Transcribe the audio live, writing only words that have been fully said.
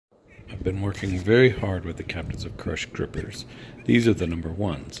I've been working very hard with the captains of Crush grippers. These are the number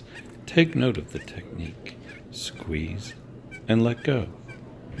ones. Take note of the technique. Squeeze and let go.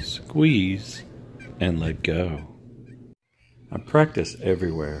 Squeeze and let go. I practice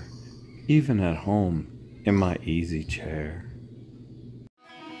everywhere, even at home in my easy chair.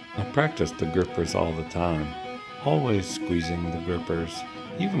 I practice the grippers all the time, always squeezing the grippers,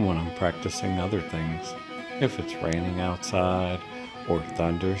 even when I'm practicing other things. If it's raining outside or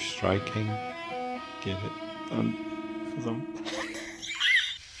thunder striking, get it?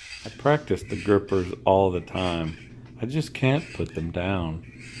 I practice the grippers all the time. I just can't put them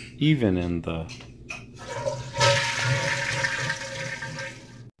down, even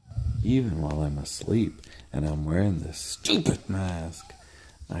while I'm asleep and I'm wearing this stupid mask.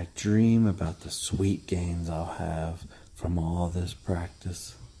 I dream about the sweet gains I'll have from all this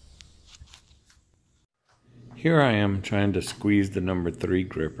practice. Here I am trying to squeeze the number 3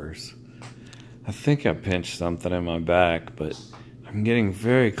 grippers. I think I pinched something in my back, but I'm getting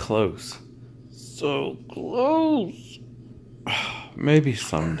very close. So close! Maybe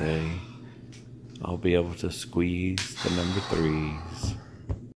someday I'll be able to squeeze the number 3s.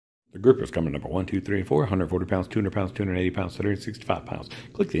 The grippers come in number 1, 2, 3, and 4, 140 pounds, 200 pounds, 280 pounds, 265 pounds.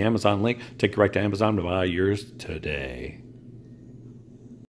 Click the Amazon link, take you right to Amazon to buy yours today.